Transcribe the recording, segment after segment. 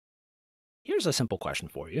Here's a simple question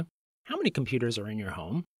for you. How many computers are in your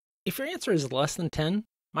home? If your answer is less than 10,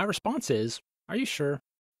 my response is, are you sure?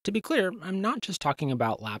 To be clear, I'm not just talking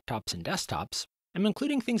about laptops and desktops. I'm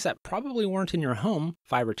including things that probably weren't in your home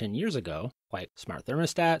 5 or 10 years ago, like smart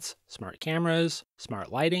thermostats, smart cameras,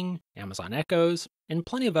 smart lighting, Amazon Echoes, and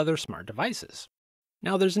plenty of other smart devices.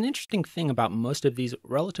 Now, there's an interesting thing about most of these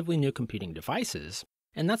relatively new computing devices,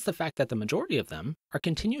 and that's the fact that the majority of them are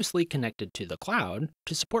continuously connected to the cloud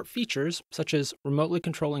to support features such as remotely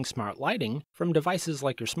controlling smart lighting from devices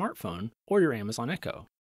like your smartphone or your Amazon Echo.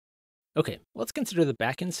 Okay, let's consider the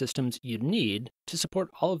backend systems you'd need to support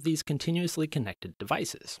all of these continuously connected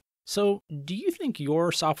devices. So, do you think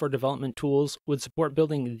your software development tools would support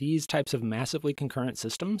building these types of massively concurrent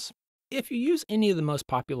systems? If you use any of the most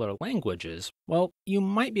popular languages, well, you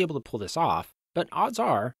might be able to pull this off, but odds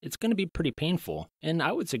are it's going to be pretty painful, and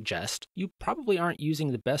I would suggest you probably aren't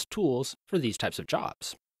using the best tools for these types of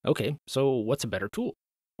jobs. Okay, so what's a better tool?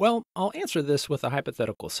 Well, I'll answer this with a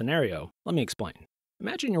hypothetical scenario. Let me explain.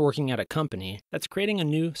 Imagine you're working at a company that's creating a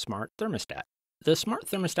new smart thermostat. The smart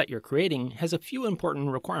thermostat you're creating has a few important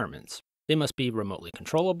requirements. They must be remotely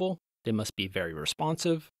controllable, they must be very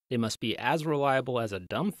responsive, they must be as reliable as a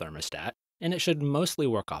dumb thermostat, and it should mostly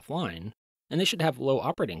work offline, and they should have low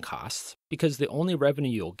operating costs because the only revenue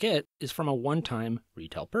you'll get is from a one-time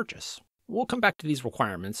retail purchase. We'll come back to these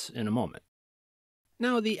requirements in a moment.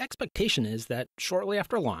 Now, the expectation is that shortly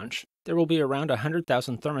after launch, there will be around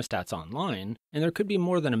 100,000 thermostats online, and there could be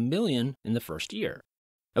more than 1 million in the first year.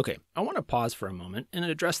 Okay, I want to pause for a moment and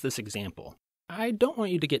address this example. I don't want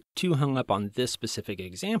you to get too hung up on this specific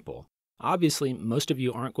example. Obviously, most of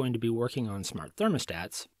you aren't going to be working on smart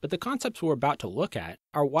thermostats, but the concepts we're about to look at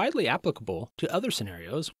are widely applicable to other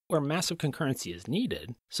scenarios where massive concurrency is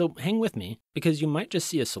needed, so hang with me because you might just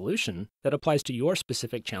see a solution that applies to your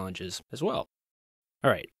specific challenges as well.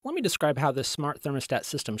 Alright, let me describe how this smart thermostat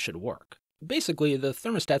system should work. Basically, the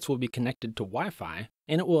thermostats will be connected to Wi-Fi,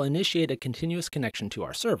 and it will initiate a continuous connection to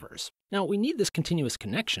our servers. Now, we need this continuous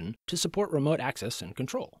connection to support remote access and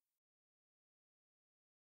control.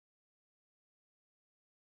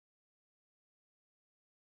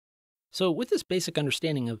 So with this basic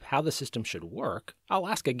understanding of how the system should work, I'll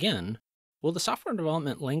ask again, will the software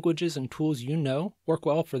development languages and tools you know work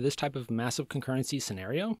well for this type of massive concurrency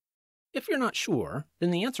scenario? If you're not sure,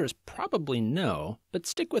 then the answer is probably no, but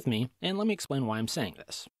stick with me and let me explain why I'm saying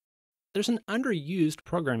this. There's an underused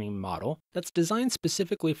programming model that's designed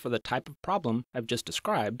specifically for the type of problem I've just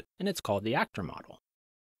described, and it's called the actor model.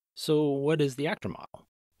 So what is the actor model?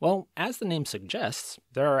 Well, as the name suggests,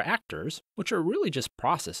 there are actors, which are really just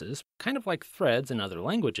processes, kind of like threads in other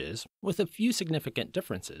languages, with a few significant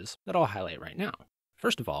differences that I'll highlight right now.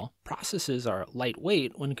 First of all, processes are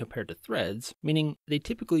lightweight when compared to threads, meaning they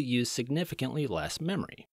typically use significantly less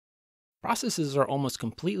memory. Processes are almost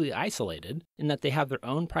completely isolated in that they have their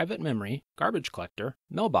own private memory, garbage collector,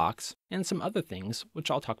 mailbox, and some other things which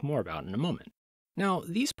I'll talk more about in a moment. Now,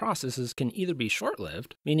 these processes can either be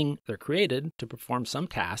short-lived, meaning they're created to perform some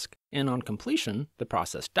task, and on completion, the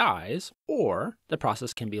process dies, or the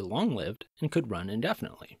process can be long-lived and could run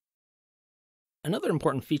indefinitely. Another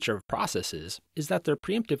important feature of processes is that they're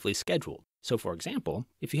preemptively scheduled. So for example,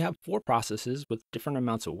 if you have 4 processes with different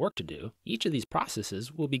amounts of work to do, each of these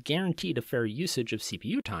processes will be guaranteed a fair usage of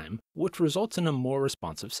CPU time, which results in a more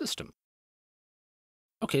responsive system.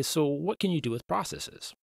 Okay, so what can you do with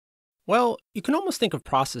processes? Well, you can almost think of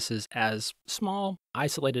processes as small,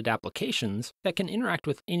 isolated applications that can interact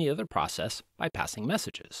with any other process by passing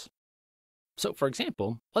messages. So for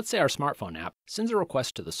example, let's say our smartphone app sends a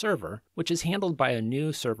request to the server, which is handled by a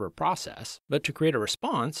new server process, but to create a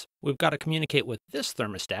response, we've got to communicate with this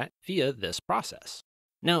thermostat via this process.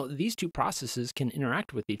 Now, these two processes can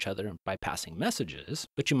interact with each other by passing messages,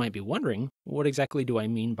 but you might be wondering, what exactly do I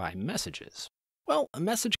mean by messages? Well, a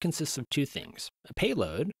message consists of 2 things, a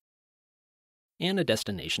payload and a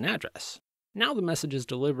destination address. Now the message is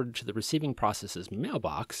delivered to the receiving process's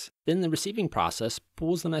mailbox, then the receiving process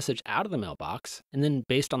pulls the message out of the mailbox, and then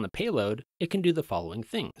based on the payload, it can do the following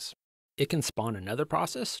things. It can spawn another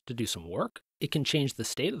process to do some work. It can change the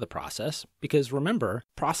state of the process, because remember,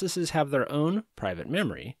 processes have their own private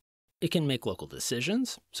memory. It can make local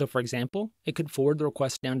decisions. So for example, it could forward the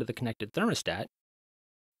request down to the connected thermostat.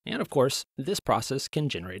 And of course, this process can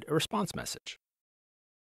generate a response message.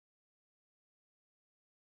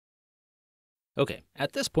 Okay,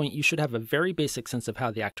 at this point you should have a very basic sense of how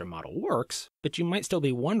the actor model works, but you might still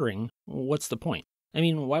be wondering, what's the point? I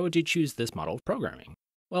mean, why would you choose this model of programming?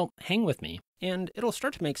 Well, hang with me, and it'll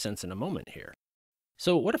start to make sense in a moment here.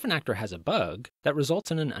 So what if an actor has a bug that results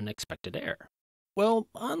in an unexpected error? Well,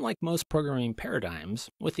 unlike most programming paradigms,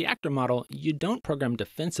 with the actor model, you don't program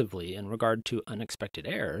defensively in regard to unexpected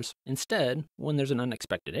errors. Instead, when there's an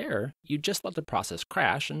unexpected error, you just let the process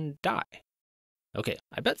crash and die. Okay,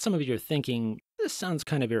 I bet some of you are thinking, this sounds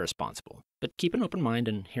kind of irresponsible, but keep an open mind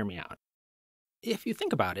and hear me out. If you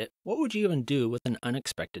think about it, what would you even do with an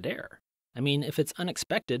unexpected error? I mean, if it's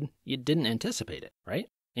unexpected, you didn't anticipate it, right?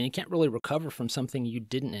 And you can't really recover from something you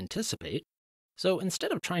didn't anticipate. So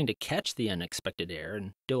instead of trying to catch the unexpected error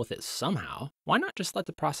and deal with it somehow, why not just let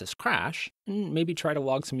the process crash and maybe try to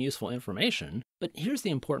log some useful information? But here's the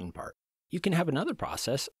important part. You can have another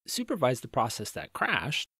process supervise the process that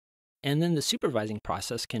crashed, and then the supervising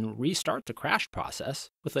process can restart the crashed process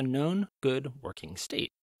with a known good working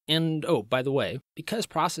state. And oh, by the way, because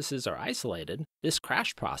processes are isolated, this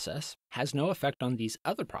crash process has no effect on these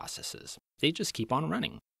other processes. They just keep on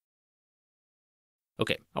running.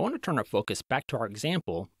 Okay, I want to turn our focus back to our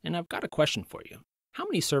example, and I've got a question for you. How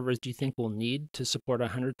many servers do you think we'll need to support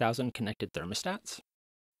 100,000 connected thermostats?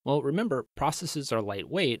 Well, remember, processes are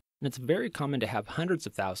lightweight, and it's very common to have hundreds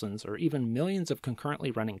of thousands or even millions of concurrently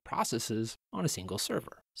running processes on a single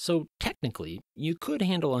server. So technically, you could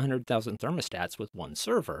handle 100,000 thermostats with one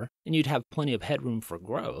server, and you'd have plenty of headroom for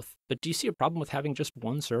growth, but do you see a problem with having just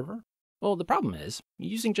one server? Well, the problem is,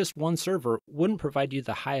 using just one server wouldn't provide you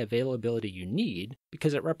the high availability you need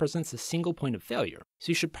because it represents a single point of failure, so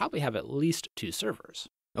you should probably have at least two servers.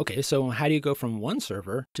 Okay, so how do you go from one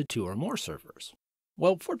server to two or more servers?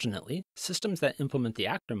 Well, fortunately, systems that implement the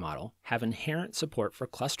actor model have inherent support for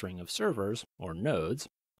clustering of servers, or nodes.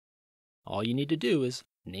 All you need to do is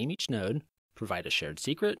name each node, provide a shared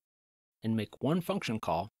secret, and make one function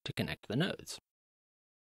call to connect the nodes.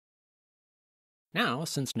 Now,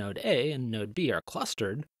 since node A and node B are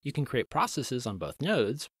clustered, you can create processes on both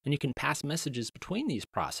nodes, and you can pass messages between these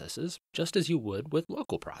processes just as you would with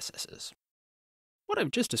local processes. What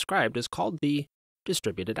I've just described is called the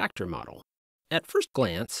distributed actor model. At first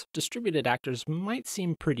glance, distributed actors might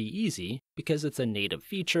seem pretty easy because it's a native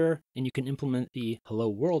feature and you can implement the hello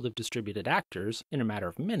world of distributed actors in a matter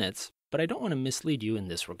of minutes, but I don't want to mislead you in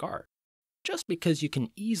this regard. Just because you can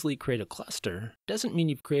easily create a cluster doesn't mean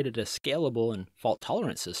you've created a scalable and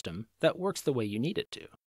fault-tolerant system that works the way you need it to.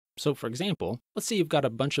 So for example, let's say you've got a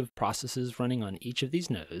bunch of processes running on each of these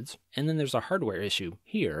nodes, and then there's a hardware issue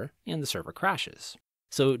here, and the server crashes.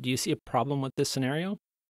 So do you see a problem with this scenario?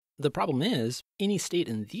 The problem is, any state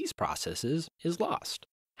in these processes is lost.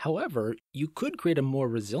 However, you could create a more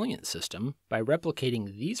resilient system by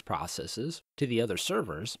replicating these processes to the other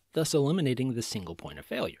servers, thus eliminating the single point of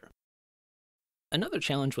failure. Another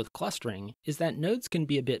challenge with clustering is that nodes can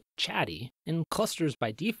be a bit chatty, and clusters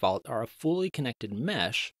by default are a fully connected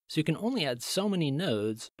mesh, so you can only add so many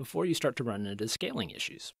nodes before you start to run into scaling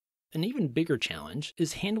issues. An even bigger challenge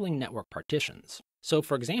is handling network partitions. So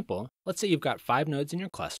for example, let's say you've got 5 nodes in your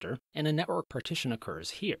cluster, and a network partition occurs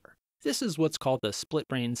here. This is what's called the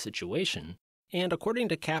split-brain situation, and according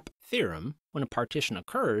to Cap theorem, when a partition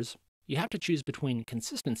occurs, you have to choose between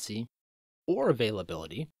consistency or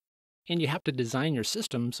availability, and you have to design your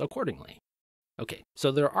systems accordingly. Okay,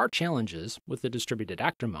 so there are challenges with the distributed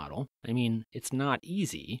actor model. I mean, it's not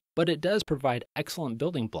easy, but it does provide excellent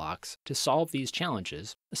building blocks to solve these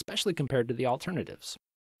challenges, especially compared to the alternatives.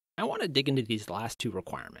 I want to dig into these last 2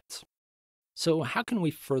 requirements. So how can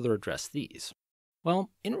we further address these? Well,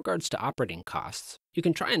 in regards to operating costs, you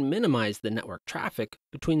can try and minimize the network traffic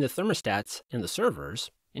between the thermostats and the servers,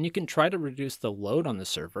 and you can try to reduce the load on the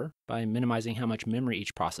server by minimizing how much memory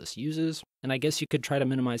each process uses, and I guess you could try to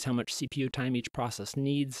minimize how much CPU time each process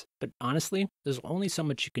needs, but honestly, there's only so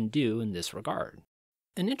much you can do in this regard.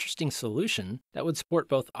 An interesting solution that would support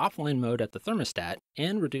both offline mode at the thermostat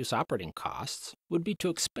and reduce operating costs would be to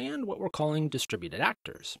expand what we're calling distributed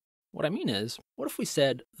actors. What I mean is, what if we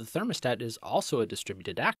said the thermostat is also a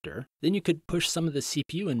distributed actor? Then you could push some of the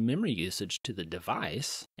CPU and memory usage to the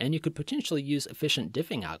device, and you could potentially use efficient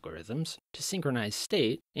diffing algorithms to synchronize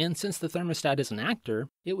state, and since the thermostat is an actor,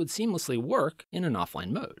 it would seamlessly work in an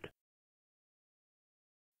offline mode.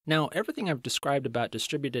 Now, everything I've described about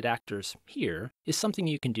distributed actors here is something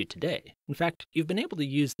you can do today. In fact, you've been able to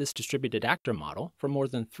use this distributed actor model for more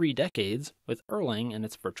than 3 decades with Erlang and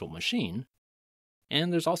its virtual machine.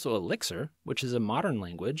 And there's also Elixir, which is a modern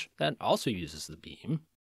language that also uses the beam.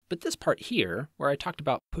 But this part here, where I talked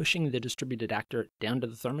about pushing the distributed actor down to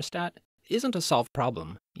the thermostat, isn't a solved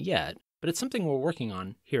problem yet, but it's something we're working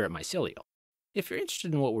on here at Mycelial. If you're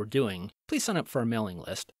interested in what we're doing, please sign up for our mailing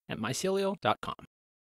list at mycelial.com.